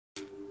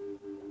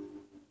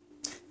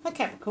Hi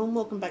Capricorn,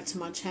 welcome back to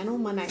my channel.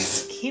 My name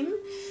is Kim.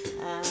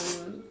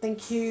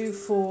 Thank you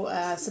for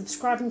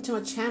subscribing to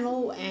my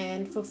channel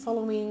and for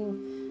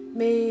following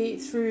me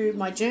through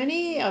my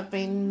journey. I've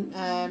been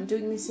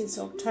doing this since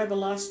October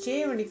last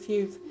year, and if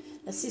you've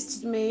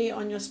assisted me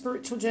on your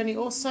spiritual journey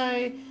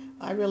also,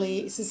 I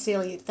really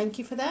sincerely thank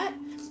you for that.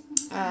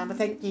 I'm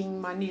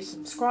thanking my new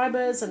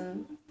subscribers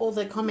and all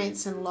the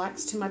comments and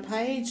likes to my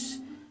page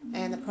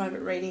and the private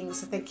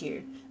readings. So thank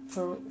you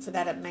for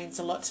that. It means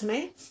a lot to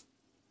me.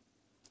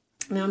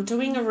 Now I'm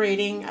doing a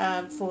reading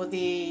for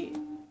the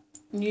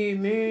new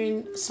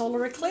moon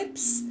solar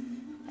eclipse,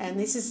 and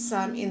this is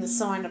in the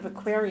sign of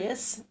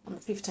Aquarius on the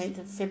 15th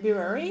of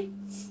February.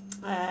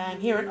 I'm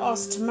here at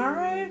Oz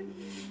tomorrow,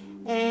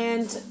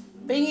 and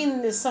being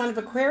in the sign of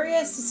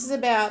Aquarius, this is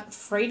about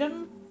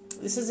freedom.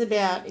 This is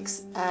about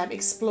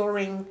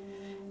exploring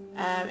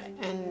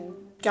and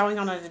going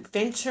on an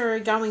adventure,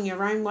 going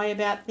your own way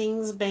about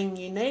things, being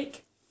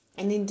unique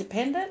and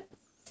independent.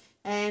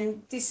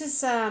 And this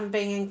is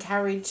being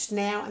encouraged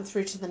now and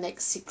through to the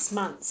next 6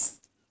 months.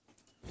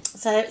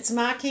 So it's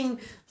marking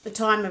the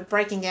time of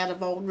breaking out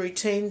of old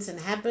routines and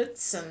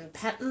habits and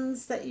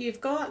patterns that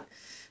you've got,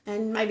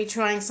 and maybe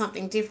trying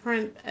something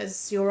different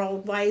as your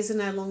old ways are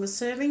no longer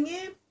serving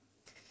you.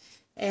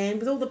 And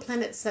with all the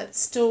planets that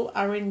still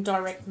are in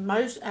direct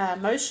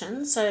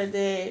motion, so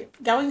they're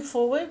going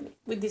forward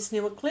with this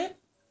new eclipse,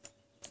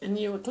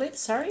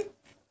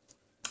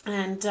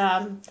 and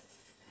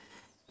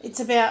it's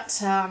about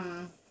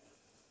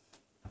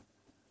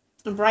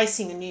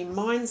embracing a new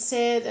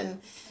mindset,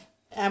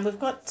 and we've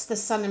got the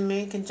Sun and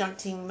Moon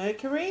conjuncting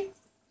Mercury,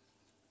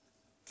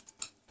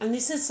 and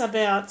this is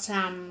about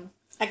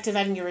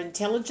activating your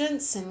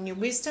intelligence and your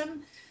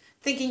wisdom,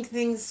 thinking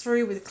things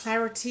through with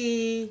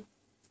clarity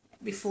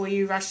before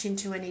you rush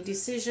into any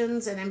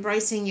decisions, and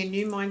embracing your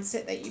new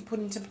mindset that you put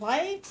into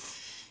play.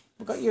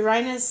 We've got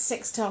Uranus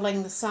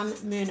sextiling the Sun,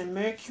 Moon and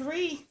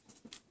Mercury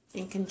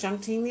in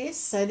conjuncting this.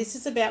 So this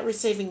is about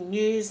receiving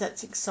news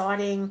that's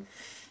exciting,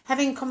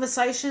 having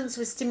conversations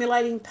with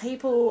stimulating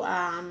people.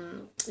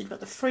 You've got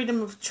the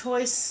freedom of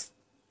choice,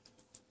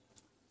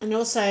 and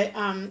also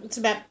it's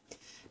about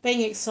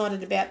being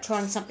excited about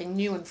trying something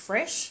new and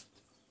fresh.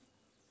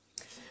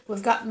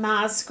 We've got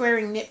Mars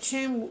squaring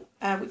Neptune,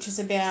 which is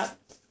about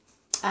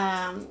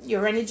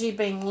your energy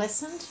being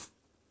lessened,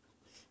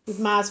 with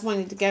Mars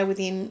wanting to go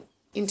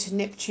into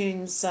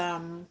Neptune's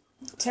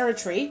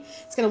territory.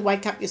 It's going to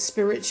wake up your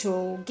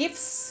spiritual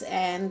gifts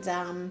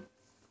and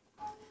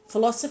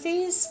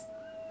philosophies.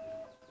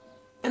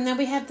 And then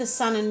we have the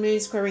Sun and Moon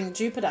squaring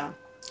Jupiter.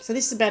 So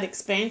this is about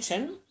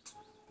expansion,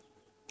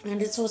 and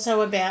it's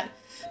also about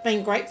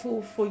being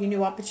grateful for your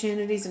new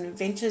opportunities and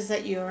adventures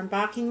that you're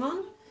embarking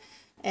on,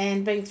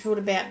 and being thrilled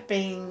about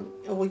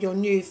your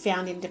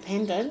newfound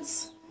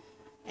independence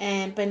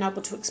and being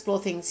able to explore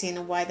things in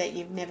a way that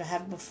you've never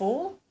had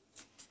before.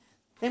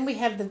 Then we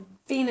have the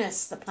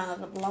Venus, the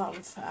planet of love.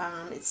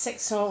 It's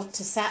sextile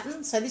to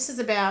Saturn. So this is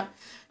about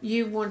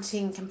you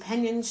wanting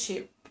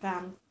companionship,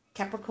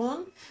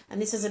 Capricorn.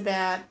 And this is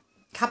about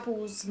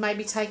couples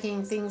maybe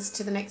taking things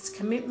to the next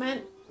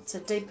commitment. It's a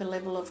deeper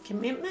level of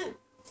commitment.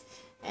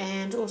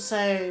 And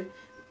also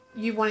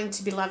you wanting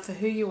to be loved for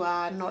who you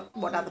are, not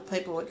what other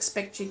people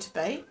expect you to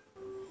be.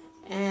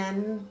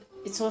 And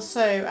it's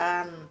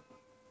also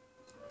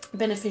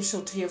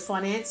beneficial to your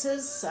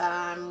finances,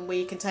 where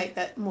you can take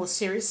that more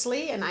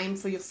seriously and aim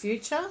for your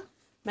future.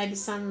 Maybe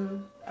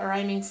some are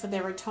aiming for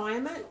their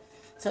retirement,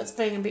 so it's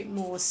being a bit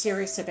more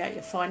serious about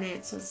your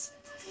finances.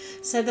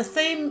 So the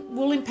theme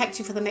will impact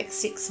you for the next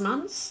 6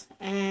 months,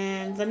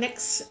 and the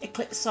next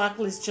eclipse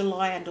cycle is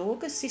July and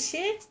August this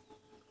year.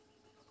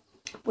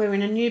 We're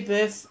in a new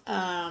birth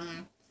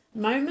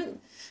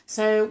moment,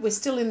 so we're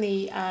still in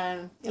the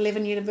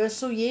 11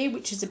 universal year,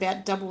 which is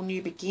about double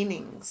new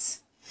beginnings.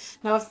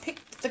 Now I've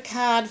picked the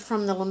card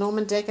from the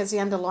Lenormand deck as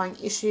the underlying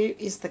issue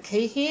is the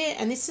key here,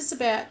 and this is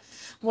about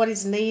what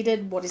is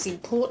needed, what is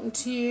important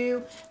to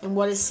you, and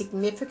what is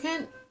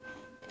significant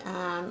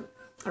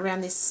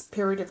around this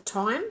period of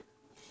time.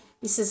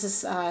 This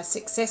is a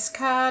success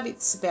card.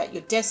 It's about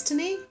your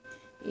destiny.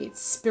 It's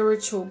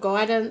spiritual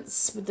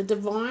guidance with the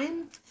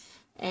divine,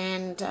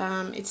 and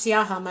it's the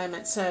aha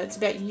moment. So it's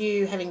about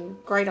you having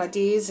great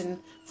ideas and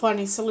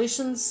finding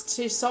solutions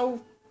to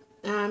solve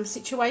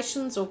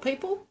situations or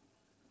people.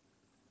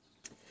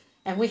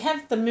 And we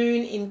have the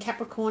moon in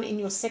Capricorn in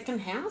your second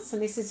house, and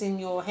this is in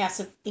your house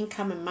of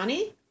income and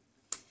money.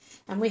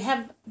 And we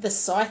have the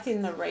scythe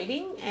in the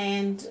reading,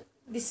 and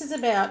this is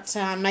about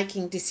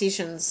making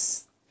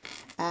decisions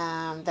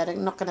that are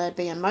not going to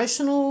be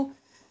emotional.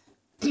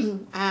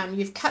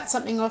 You've cut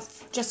something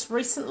off just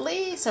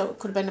recently, so it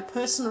could have been a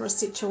person or a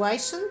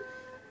situation.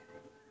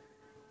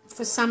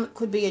 For some it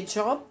could be a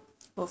job,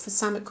 or for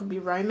some it could be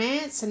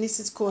romance, and this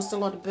has caused a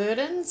lot of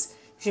burdens.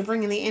 You're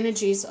bringing the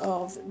energies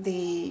of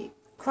the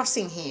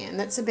crossing here, and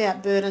that's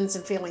about burdens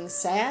and feeling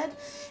sad.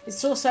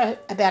 It's also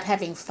about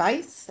having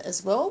faith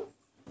as well.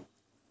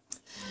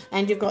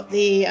 And you've got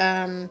the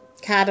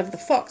card of the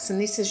fox, and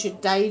this is your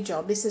day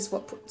job. This is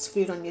what puts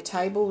food on your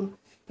table,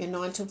 your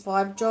 9 to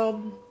 5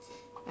 job.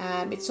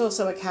 It's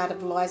also a card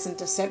of lies and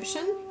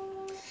deception.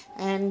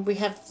 And we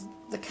have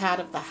the card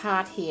of the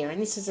heart here.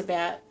 And this is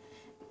about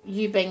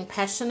you being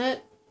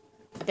passionate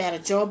about a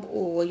job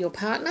or your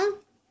partner.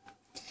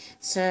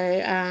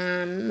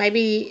 So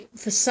maybe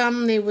for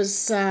some there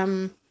was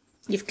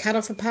you've cut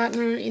off a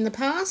partner in the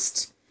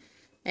past,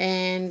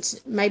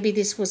 and maybe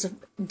this was a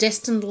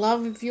destined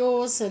love of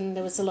yours and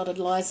there was a lot of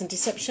lies and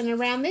deception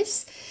around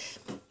this.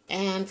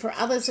 And for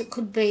others it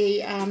could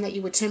be that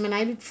you were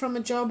terminated from a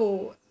job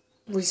or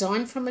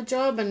resigned from a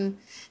job, and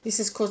this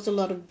has caused a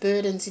lot of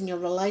burdens in your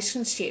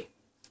relationship,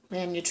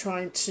 and you're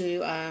trying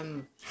to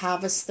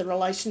harvest the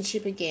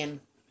relationship again.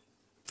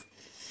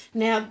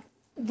 Now,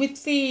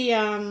 with the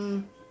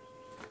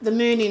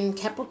moon in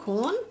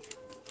Capricorn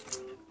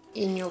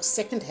in your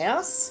second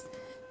house,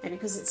 and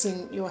because it's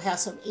in your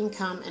house of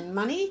income and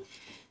money,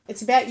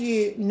 it's about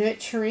you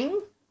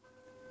nurturing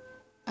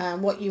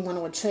what you want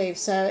to achieve.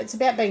 So it's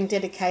about being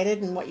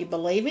dedicated in what you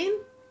believe in.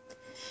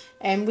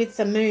 And with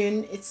the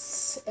moon,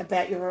 it's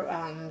about your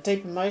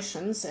deep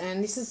emotions,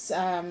 and this is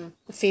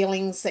the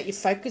feelings that you're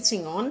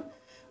focusing on,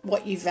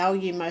 what you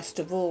value most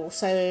of all.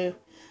 So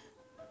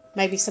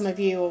maybe some of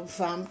you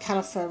have cut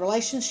off a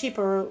relationship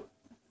or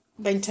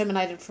been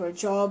terminated for a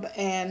job,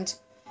 and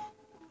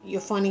you're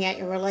finding out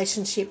your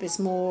relationship is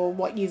more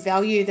what you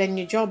value than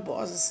your job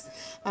was.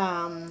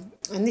 And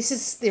this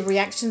is the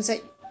reactions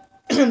that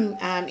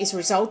is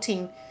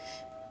resulting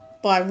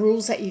by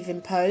rules that you've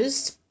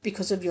imposed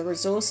because of your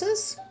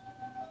resources.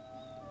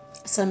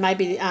 So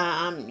maybe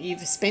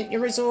you've spent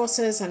your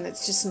resources and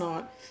it's just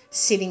not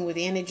sitting with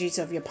the energies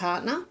of your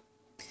partner.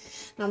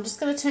 Now I'm just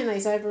going to turn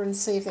these over and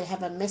see if they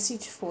have a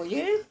message for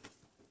you.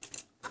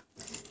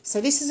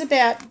 So this is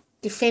about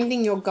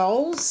defending your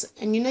goals,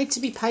 and you need to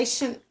be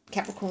patient,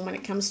 Capricorn, when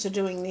it comes to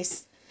doing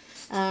this,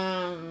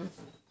 and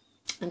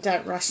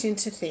don't rush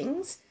into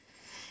things.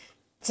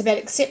 It's about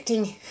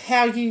accepting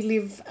how you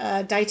live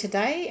day to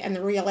day and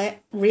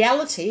the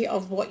reality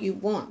of what you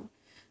want.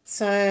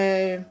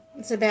 So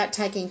it's about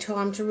taking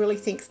time to really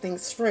think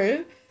things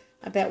through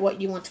about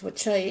what you want to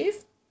achieve.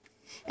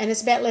 And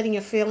it's about letting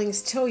your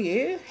feelings tell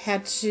you how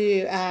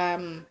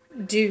to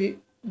do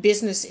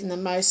business in the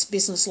most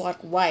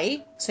business-like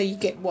way so you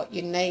get what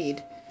you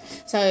need.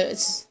 So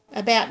it's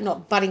about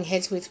not butting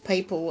heads with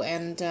people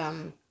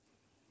and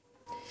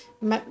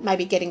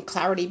maybe getting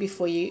clarity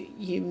before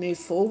you move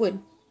forward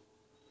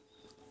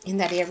in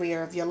that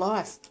area of your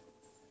life.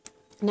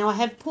 Now I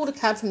have pulled a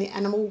card from the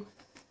Animal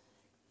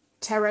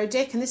Tarot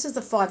deck, and this is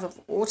the Five of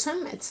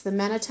Autumn. It's the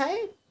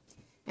Manatee,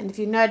 and if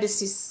you notice,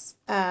 this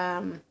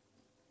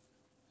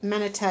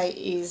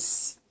Manatee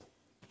is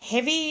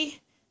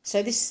heavy,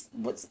 so this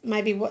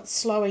maybe what's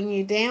slowing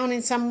you down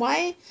in some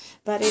way,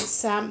 but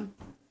it's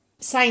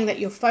saying that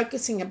you're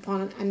focusing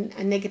upon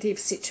a negative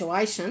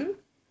situation,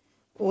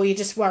 or you're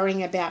just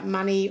worrying about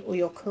money or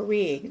your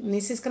career, and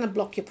this is going to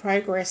block your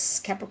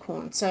progress,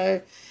 Capricorn.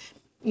 So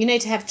you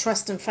need to have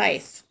trust and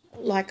faith,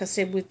 like I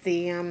said with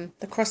the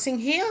crossing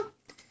here,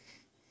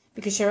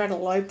 because you're at a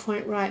low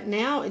point right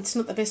now. It's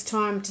not the best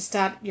time to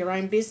start your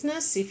own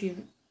business if you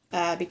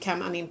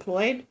become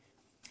unemployed,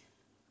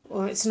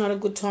 or it's not a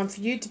good time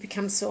for you to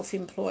become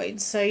self-employed.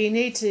 So you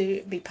need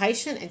to be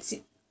patient and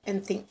sit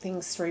and think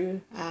things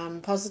through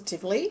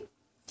positively.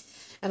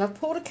 And I've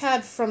pulled a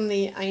card from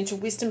the Angel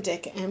Wisdom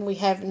deck, and we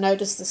have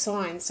Notice the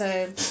Sign.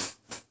 So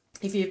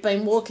if you've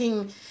been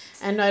walking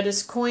and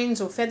noticed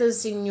coins or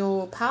feathers in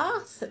your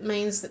path, it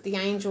means that the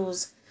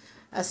angels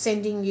are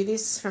sending you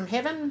this from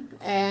heaven,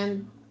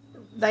 and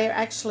they are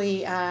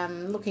actually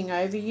looking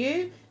over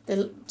you.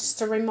 They're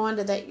just a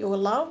reminder that you're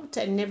loved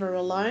and never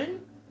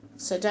alone.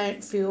 So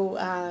don't feel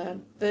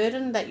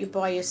burdened that you're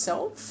by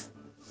yourself.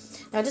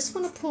 Now I just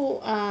want to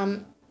pull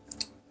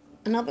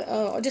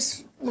I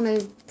just want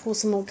to pull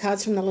some more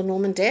cards from the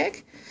Lenormand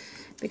deck,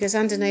 because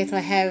underneath I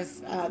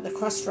have the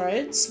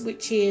Crossroads,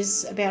 which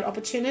is about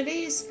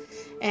opportunities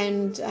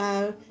and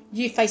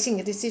you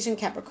facing a decision,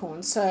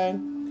 Capricorn. So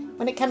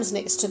when it comes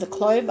next to the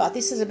Clover,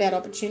 this is about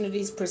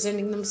opportunities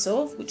presenting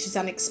themselves, which is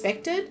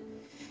unexpected.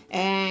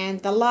 And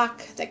the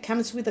luck that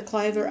comes with the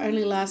Clover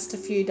only lasts a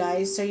few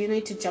days, so you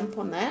need to jump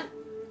on that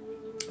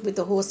with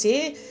the horse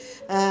here.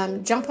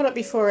 Jump on it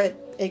before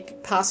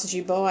it passes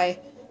you by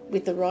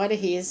with the rider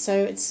here. So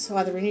it's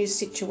either a new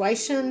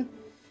situation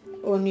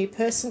or a new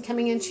person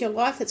coming into your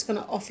life that's going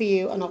to offer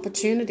you an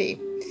opportunity.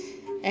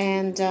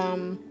 And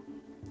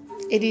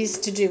it is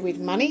to do with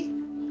money,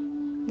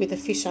 with a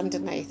fish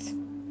underneath.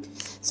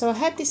 So I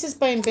hope this has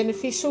been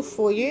beneficial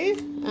for you.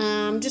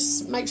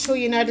 Just make sure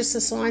you notice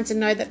the signs and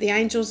know that the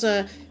angels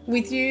are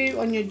with you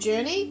on your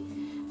journey.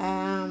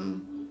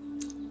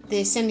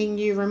 They're sending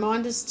you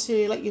reminders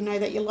to let you know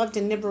that you're loved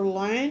and never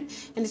alone.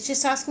 And it's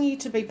just asking you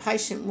to be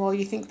patient while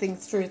you think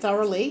things through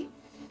thoroughly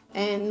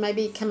and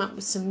maybe come up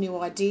with some new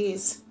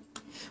ideas.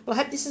 Well,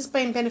 I hope this has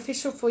been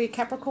beneficial for you,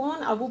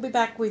 Capricorn. I will be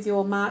back with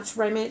your March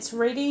romance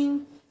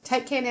reading.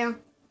 Take care now.